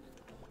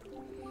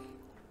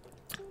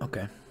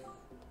 Okay.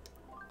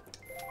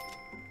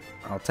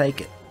 I'll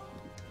take it.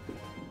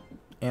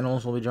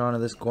 Animals will be drawn to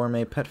this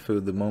gourmet pet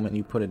food the moment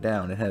you put it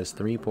down. It has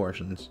 3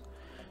 portions.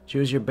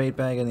 Choose your bait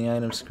bag in the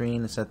item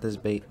screen and set this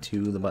bait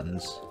to the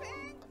buttons.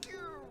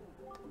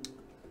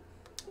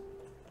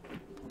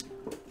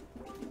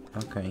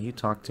 Okay, you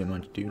talk too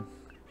much, dude.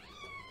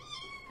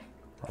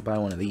 I'll buy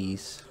one of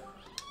these.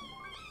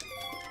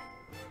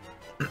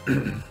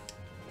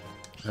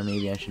 Or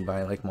maybe I should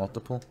buy like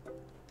multiple.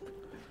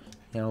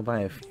 Yeah, I'll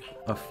buy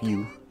a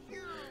few.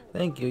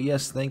 Thank you.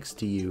 Yes, thanks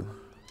to you.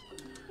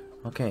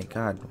 Okay,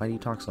 God, why do you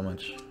talk so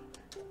much?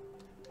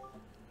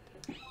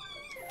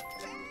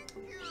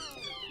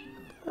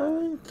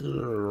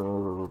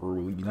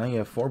 Now you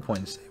have 4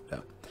 points saved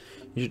up.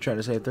 You should try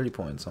to save 30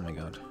 points. Oh my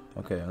god.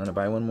 Okay, I'm gonna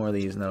buy one more of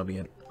these and that'll be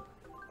it.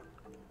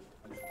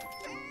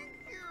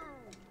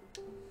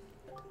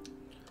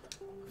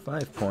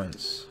 5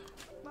 points.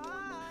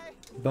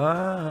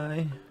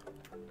 Bye.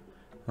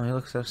 Oh, he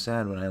looks so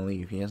sad when I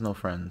leave. He has no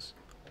friends.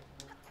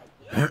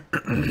 Okay.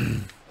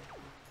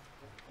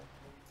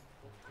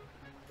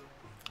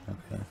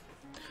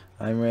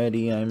 I'm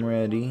ready, I'm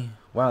ready.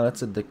 Wow,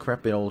 that's a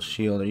decrepit old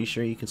shield. Are you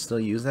sure you can still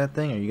use that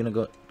thing? Are you gonna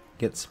go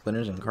get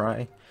splinters and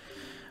cry?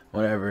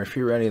 Whatever, if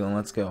you're ready, then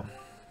let's go.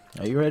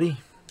 Are you ready?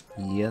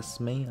 Yes,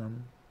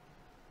 ma'am.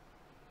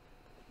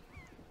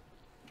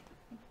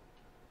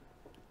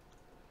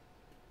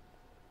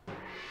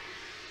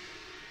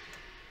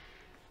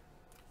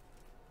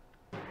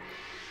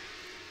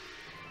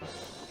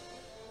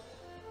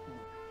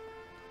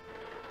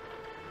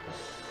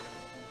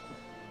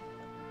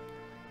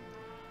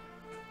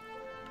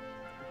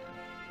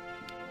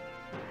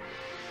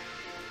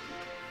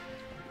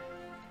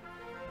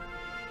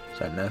 Is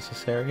that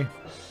necessary?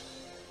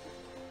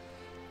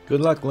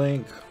 Good luck,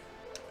 Link.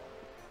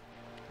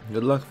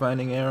 Good luck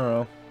finding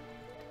Arrow.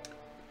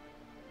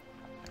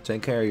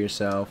 Take care of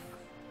yourself.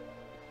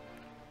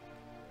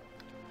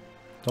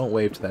 Don't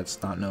wave to that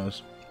snot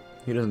nose.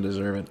 He doesn't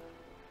deserve it.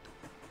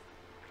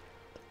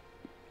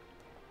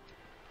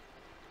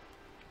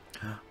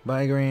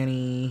 Bye,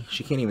 Granny.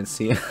 She can't even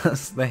see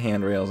us. The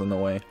handrail's in the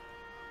way.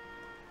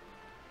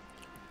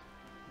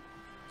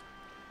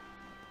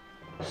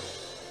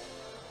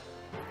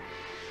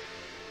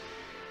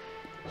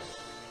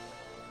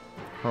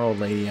 Her old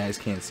lady eyes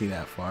can't see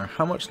that far.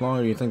 How much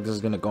longer do you think this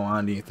is going to go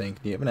on, do you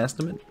think? Do you have an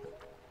estimate?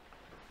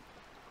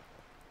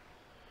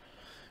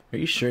 Are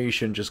you sure you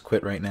shouldn't just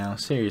quit right now?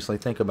 Seriously,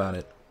 think about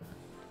it.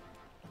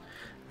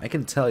 I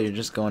can tell you're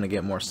just going to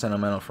get more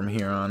sentimental from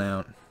here on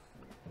out.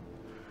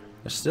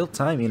 There's still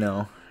time, you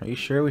know. Are you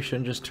sure we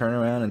shouldn't just turn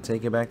around and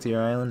take it back to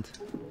your island?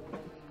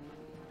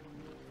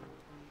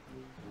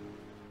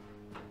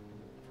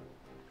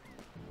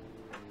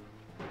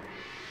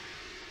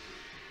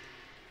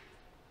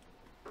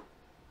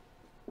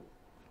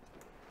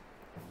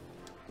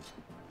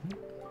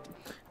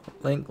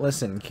 Link,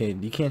 listen,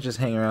 kid. You can't just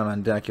hang around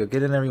on deck. You'll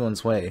get in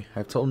everyone's way.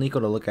 I've told Nico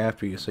to look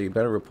after you, so you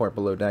better report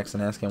below decks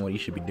and ask him what you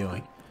should be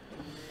doing.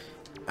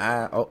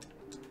 Oh.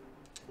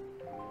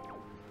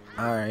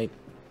 Alright.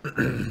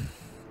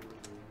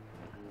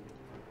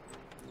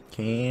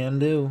 Can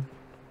do.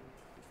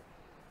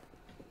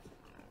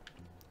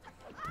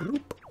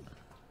 Bloop.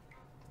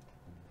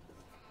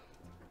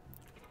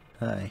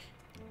 Hi.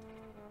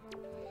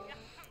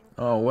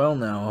 Oh, well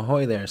now.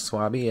 Ahoy there,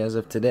 Swabby. As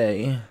of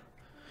today,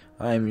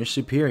 I am your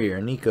superior,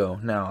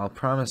 Nico. Now, I'll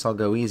promise I'll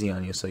go easy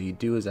on you, so you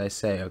do as I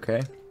say, okay?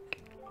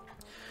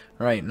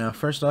 Alright, now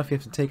first off you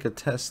have to take a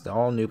test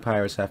all new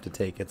pirates have to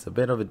take. It's a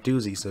bit of a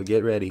doozy, so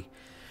get ready.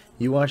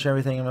 You watch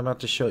everything I'm about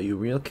to show you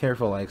real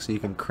careful like so you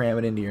can cram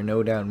it into your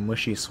no doubt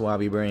mushy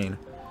swabby brain.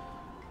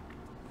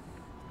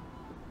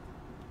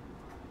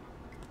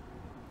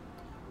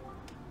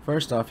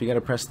 First off, you gotta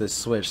press this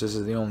switch. This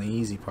is the only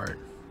easy part.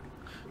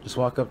 Just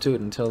walk up to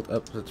it and tilt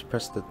up to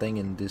press the thing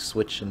and do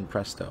switch and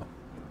presto.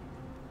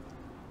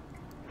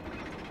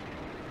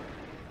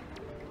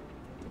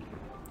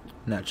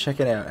 Now check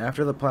it out.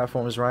 After the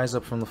platforms rise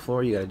up from the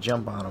floor, you gotta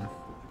jump on them.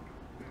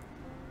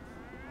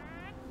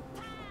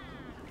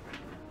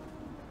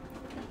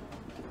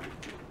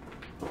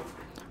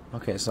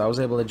 Okay, so I was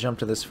able to jump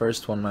to this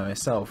first one by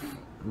myself,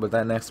 but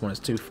that next one is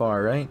too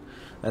far, right?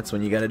 That's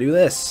when you gotta do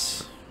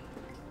this.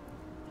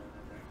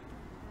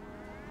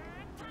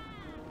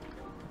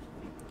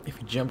 If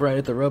you jump right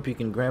at the rope, you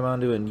can grab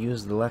onto it and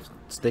use the left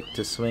stick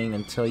to swing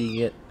until you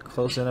get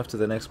close enough to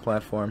the next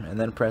platform, and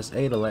then press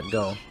A to let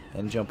go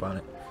and jump on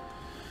it.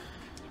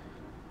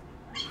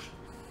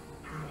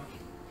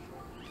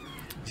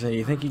 So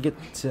you think you get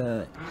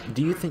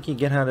do you think you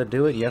get how to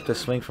do it? You have to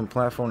swing from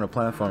platform to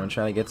platform and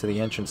try to get to the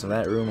entrance of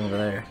that room over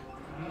there.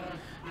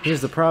 Here's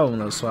the problem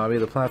though, Swabby.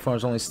 The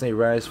platforms only stay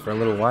rise for a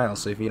little while,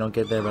 so if you don't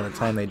get there by the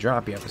time they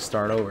drop, you have to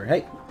start over.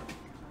 Hey!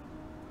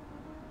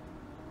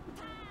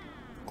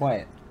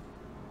 Quiet.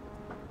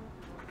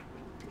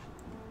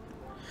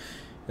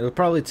 It'll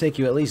probably take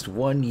you at least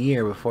 1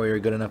 year before you're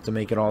good enough to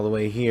make it all the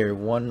way here.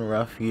 One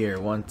rough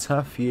year. One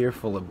tough year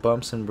full of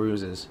bumps and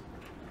bruises.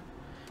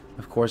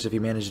 Of course, if you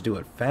manage to do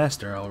it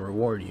faster, I'll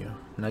reward you.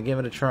 Now give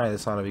it a try.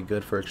 This ought to be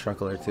good for a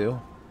truckle or two.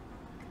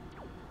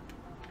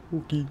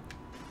 Okay.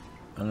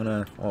 I'm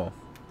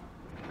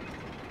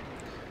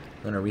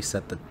gonna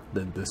reset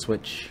the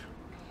switch.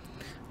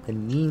 The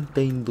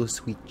Nintendo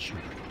Switch.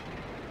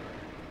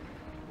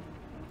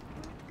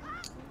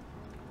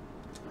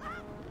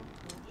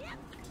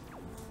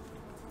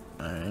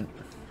 Alright.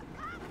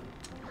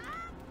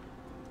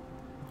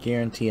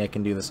 Guarantee I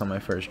can do this on my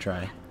first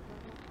try.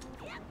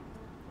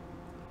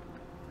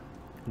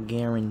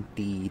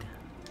 Guaranteed.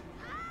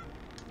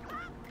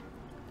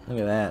 Look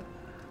at that.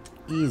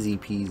 Easy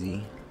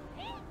peasy.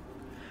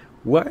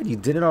 What? You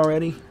did it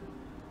already?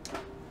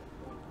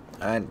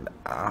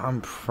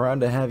 I'm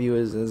proud to have you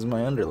as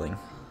my underling.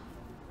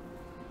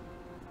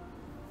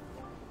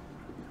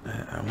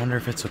 I wonder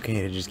if it's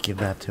okay to just give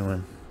that to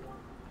him.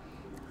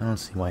 I don't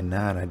see why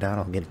not. I doubt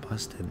I'll get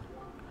busted.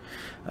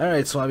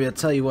 Alright, Swabby, I'll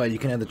tell you what. You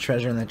can have the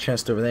treasure in that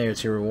chest over there.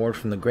 It's your reward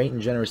from the great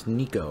and generous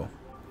Nico.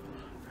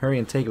 Hurry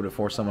and take it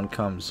before someone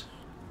comes.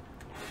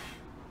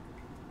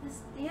 This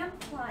damn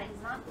fly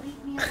does not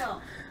leave me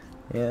alone.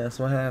 Yeah, that's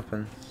what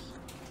happens.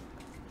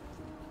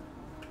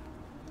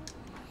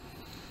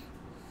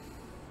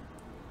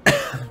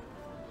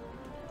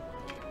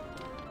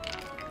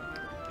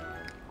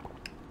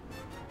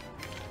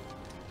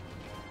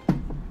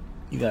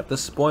 You got the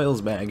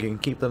spoils bag. You can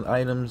keep the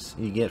items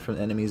you get from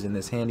enemies in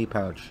this handy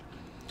pouch.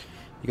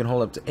 You can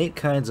hold up to 8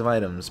 kinds of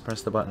items.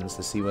 Press the buttons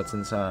to see what's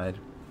inside.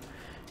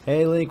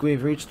 Hey Link,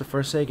 we've reached the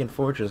Forsaken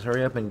Fortress.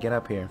 Hurry up and get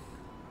up here.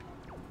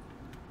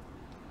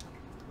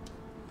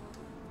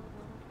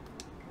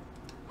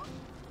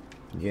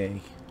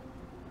 Yay.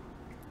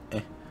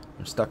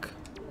 I'm stuck.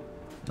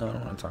 No, I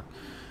don't want to talk.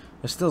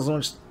 There's still so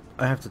much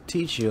I have to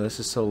teach you. This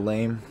is so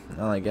lame.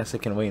 Well, I guess I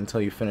can wait until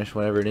you finish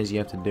whatever it is you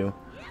have to do.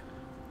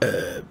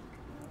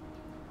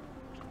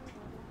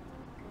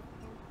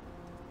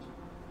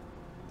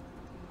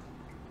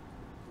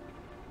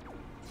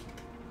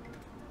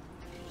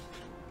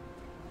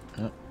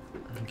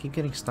 I keep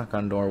getting stuck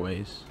on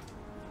doorways.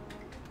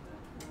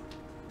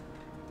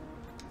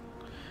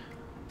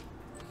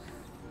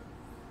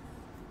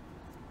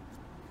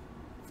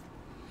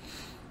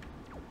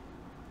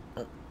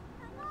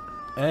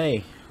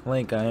 Hey,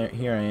 Link,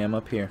 here I am,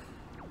 up here.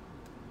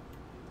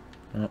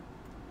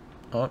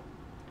 Oh.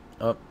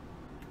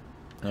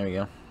 There we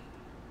go.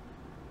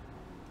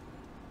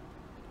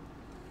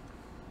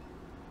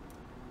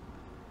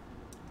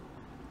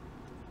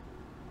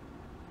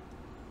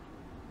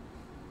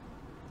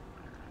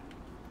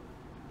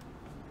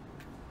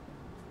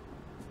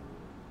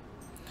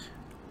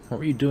 What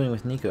were you doing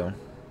with Nico?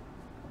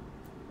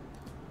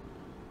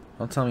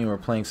 Don't tell me you were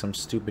playing some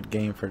stupid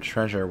game for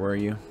treasure, were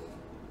you?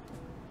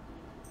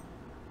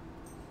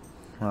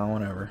 Well,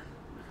 whatever.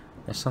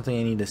 There's something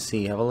I need to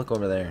see. Have a look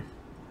over there.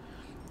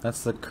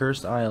 That's the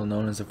cursed isle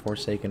known as the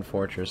Forsaken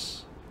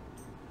Fortress.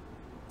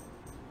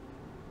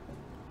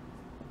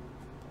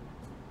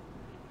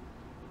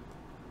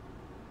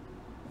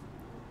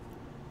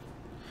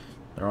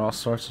 There are all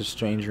sorts of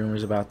strange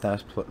rumors about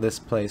this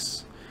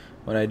place.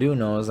 What I do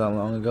know is that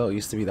long ago it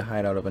used to be the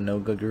hideout of a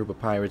no-good group of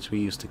pirates we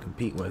used to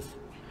compete with.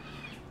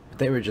 But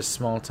they were just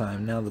small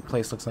time. Now the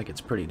place looks like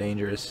it's pretty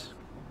dangerous.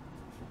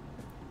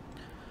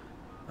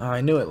 Oh,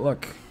 I knew it.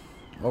 Look.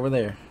 Over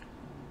there.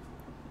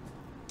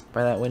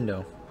 By that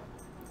window.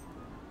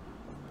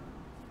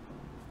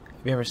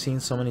 Have you ever seen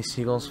so many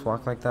seagulls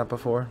flock like that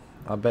before?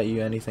 I'll bet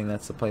you anything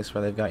that's the place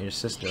where they've got your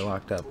sister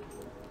locked up.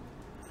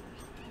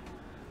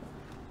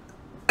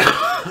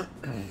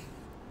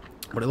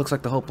 But it looks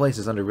like the whole place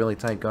is under really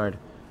tight guard.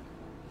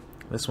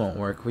 This won't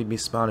work. We'd be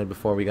spotted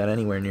before we got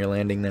anywhere near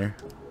landing there.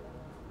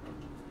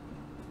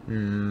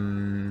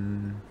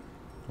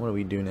 What do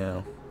we do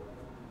now?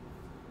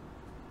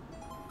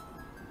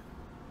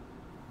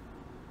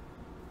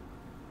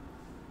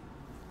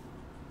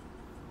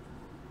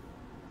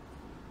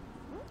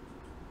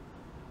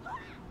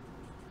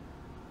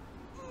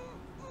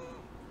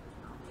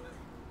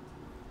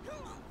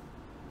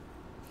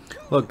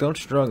 Look, don't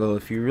struggle.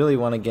 If you really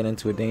want to get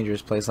into a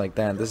dangerous place like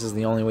that, this is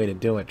the only way to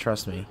do it,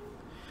 trust me.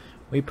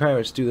 We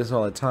pirates do this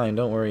all the time,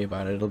 don't worry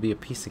about it. It'll be a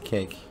piece of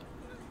cake.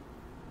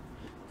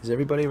 Is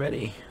everybody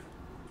ready?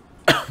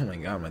 Oh my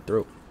god, my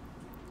throat.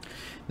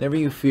 Never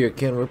you fear,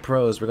 kid. We're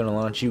pros. We're gonna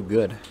launch you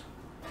good.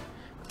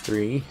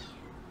 3,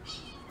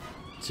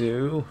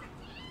 2,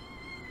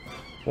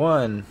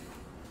 1.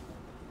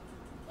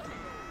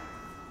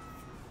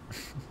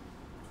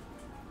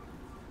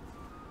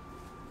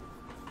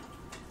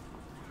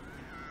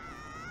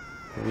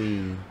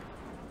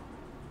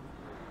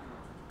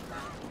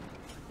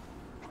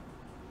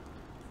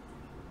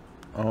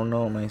 Oh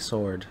no, my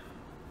sword.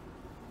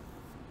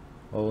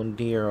 Oh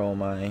dear, oh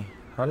my.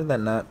 How did that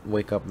not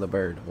wake up the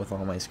bird with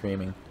all my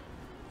screaming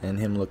and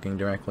him looking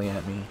directly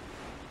at me?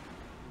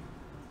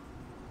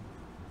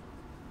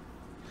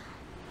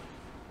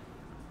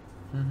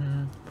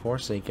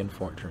 Forsaken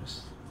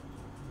Fortress.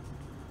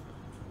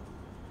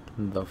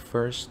 The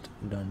first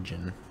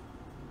dungeon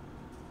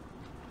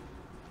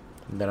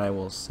that I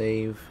will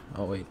save.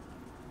 Oh wait.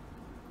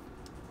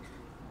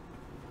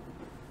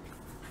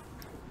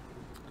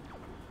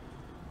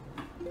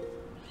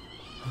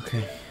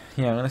 Okay.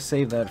 Yeah, I'm gonna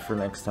save that for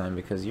next time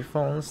because you're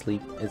falling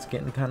asleep. It's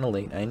getting kind of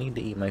late. I need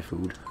to eat my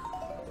food.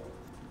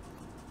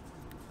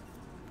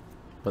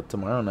 But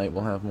tomorrow night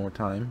we'll have more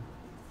time.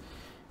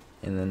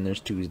 And then there's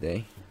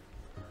Tuesday.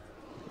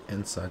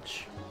 And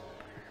such.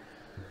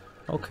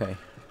 Okay.